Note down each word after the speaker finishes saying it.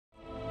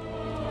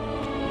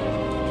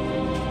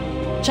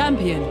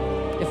Champion,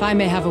 if I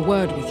may have a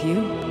word with you,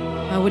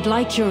 I would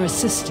like your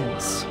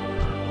assistance.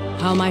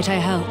 How might I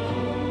help?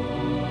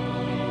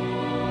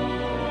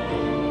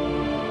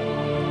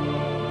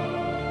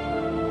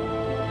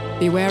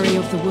 Be wary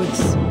of the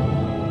woods.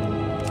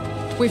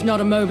 We've not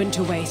a moment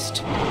to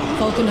waste.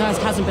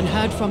 Falconhurst hasn't been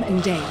heard from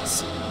in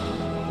days.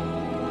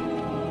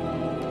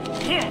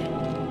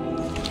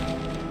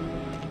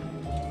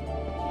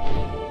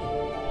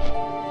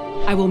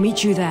 I will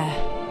meet you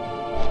there.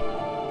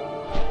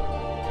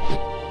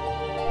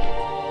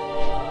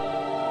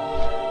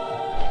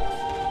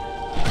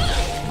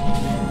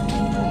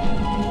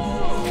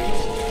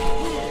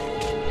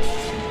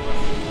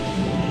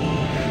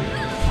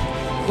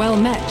 Well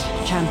met,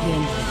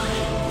 champion.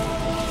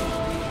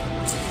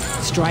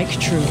 Strike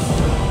true.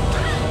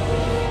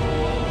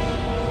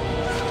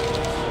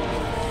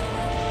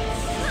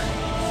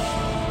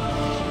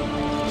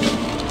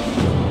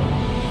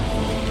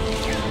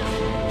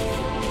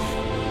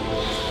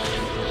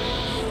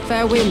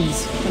 Fair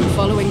winds and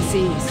following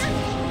seas.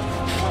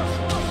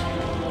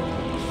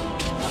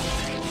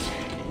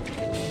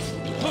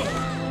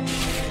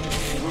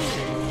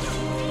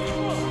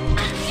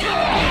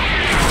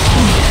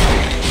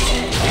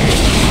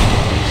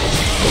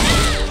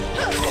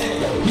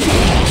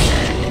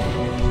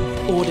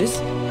 Orders.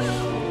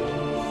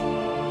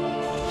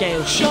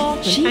 Gale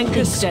sharp and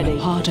anchor steady. We're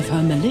part of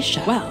her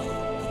militia.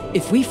 Well,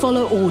 if we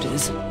follow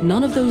orders,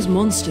 none of those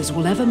monsters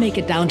will ever make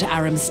it down to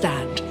Aram's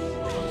stand.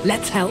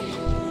 Let's help.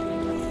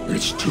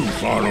 It's too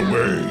far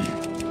away.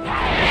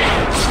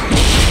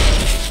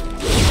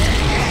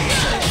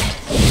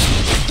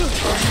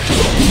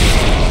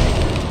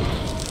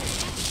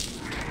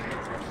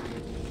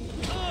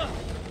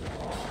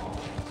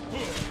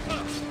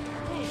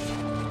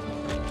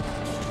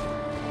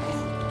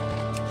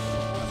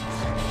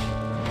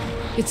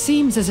 It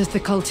seems as if the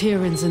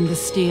Kultirans in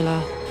this steel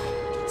are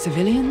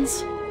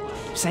civilians,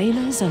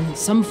 sailors, and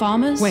some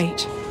farmers.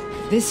 Wait,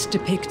 this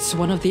depicts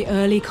one of the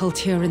early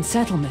Kultiran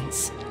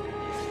settlements.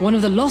 One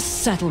of the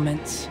lost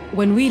settlements.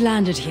 When we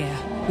landed here,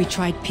 we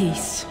tried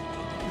peace.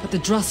 But the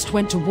Drust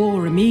went to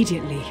war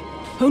immediately.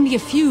 Only a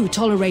few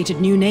tolerated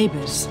new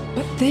neighbors.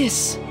 But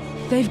this,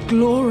 they've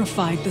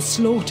glorified the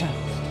slaughter.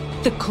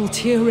 The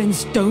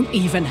Kultirans don't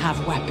even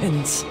have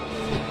weapons.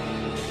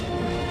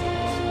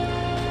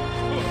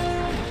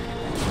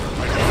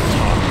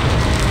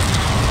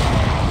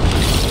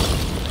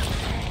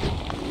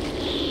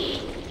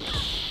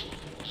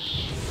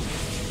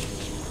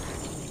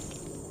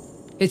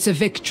 It's a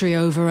victory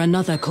over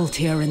another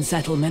Kultiran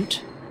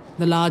settlement.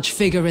 The large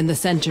figure in the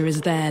center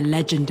is their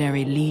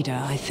legendary leader,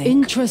 I think.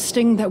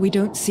 Interesting that we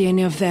don't see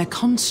any of their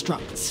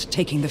constructs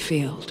taking the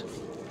field.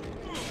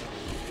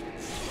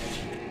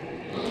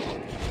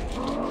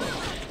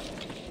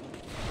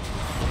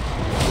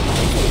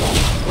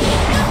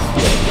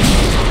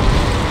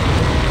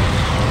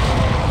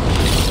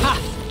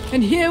 Ha!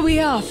 And here we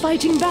are,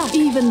 fighting back.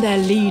 Even their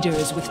leader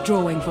is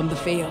withdrawing from the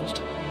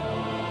field.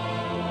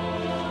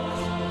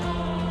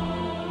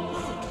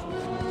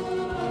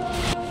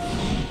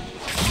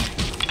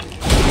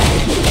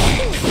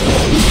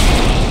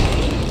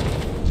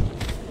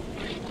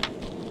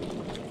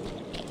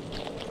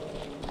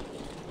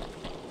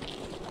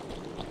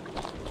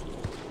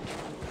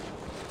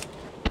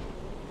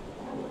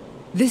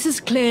 This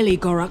is clearly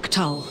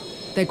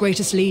Goruktal, their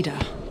greatest leader.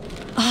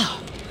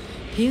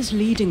 He is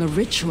leading a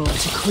ritual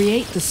to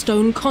create the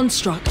stone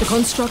construct. The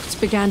constructs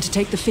began to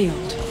take the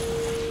field.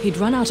 He'd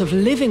run out of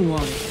living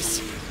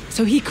warriors,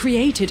 so he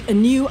created a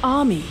new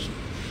army.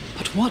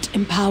 But what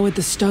empowered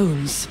the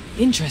stones?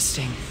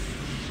 Interesting.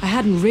 I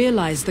hadn't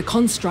realized the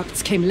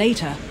constructs came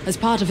later as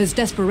part of his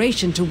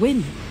desperation to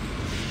win.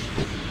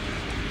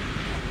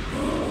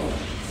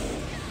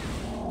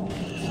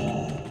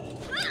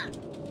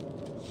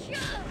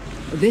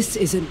 This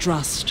isn't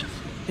Drust.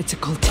 It's a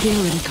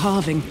Kultiran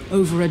carving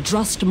over a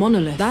Drust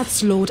monolith.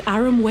 That's Lord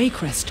Aram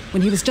Waycrest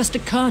when he was just a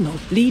colonel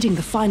leading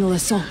the final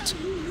assault.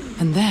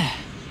 And there,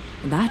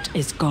 that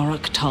is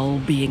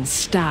Goruktal being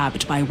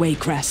stabbed by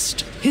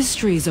Waycrest.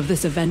 Histories of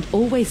this event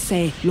always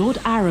say Lord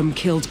Aram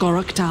killed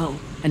Goruktal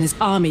and his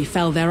army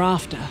fell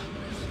thereafter.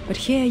 But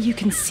here you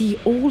can see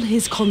all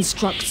his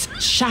constructs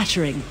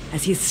shattering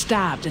as he's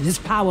stabbed and his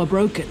power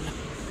broken.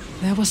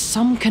 There was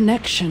some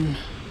connection.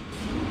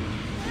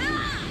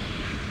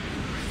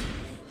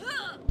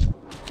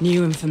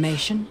 New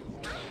information?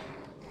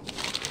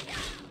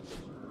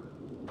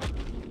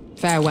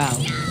 Farewell.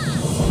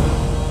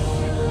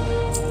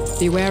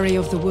 Be wary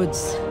of the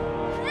woods.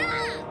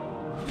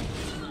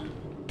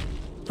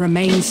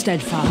 Remain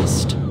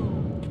steadfast.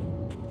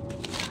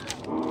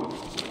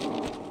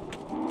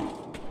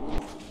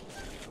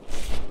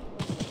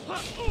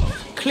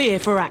 Clear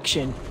for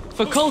action.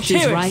 For Kultiran.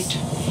 She's right.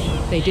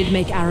 They did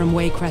make Aram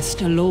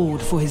Waycrest a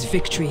lord for his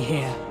victory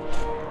here.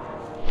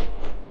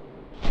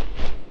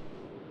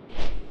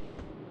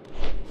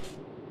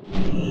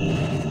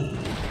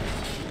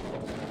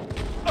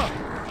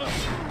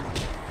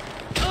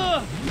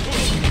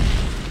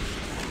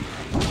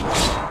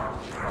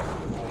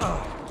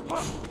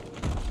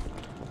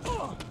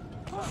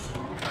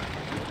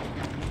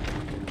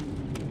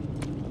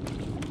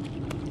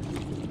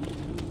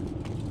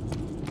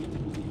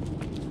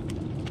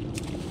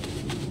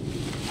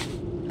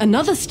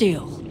 Another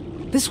stele.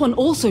 This one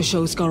also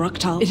shows Gorok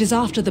Tull. It is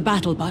after the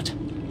battle, but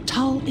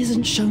Tull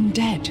isn't shown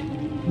dead.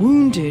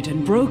 Wounded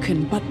and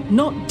broken, but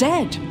not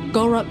dead.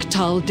 Gorok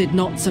Tull did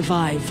not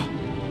survive.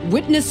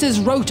 Witnesses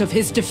wrote of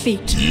his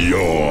defeat.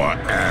 Your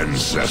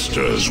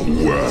ancestors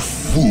were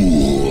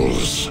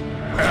fools,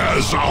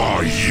 as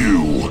are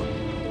you.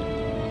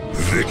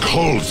 The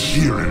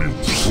Coltiran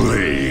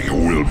plague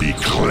will be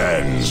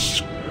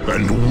cleansed,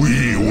 and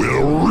we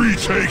will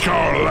retake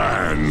our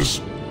lands.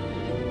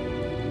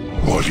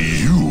 But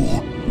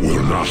you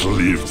will not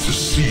live to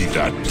see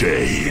that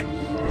day.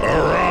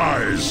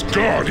 Arise,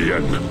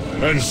 Guardian,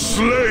 and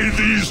slay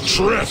these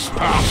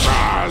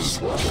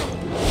trespassers!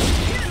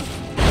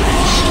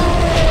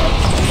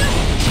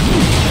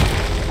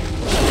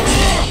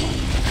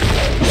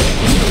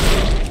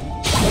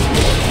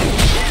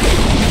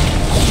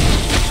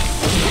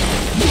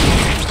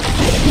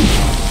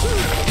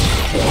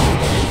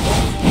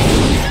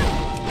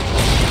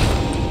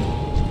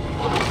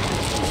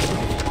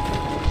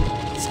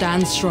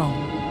 Stand strong.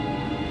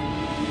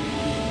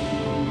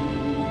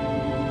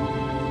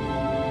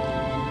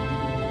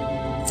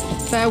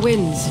 Fair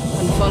winds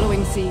and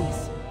following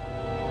seas.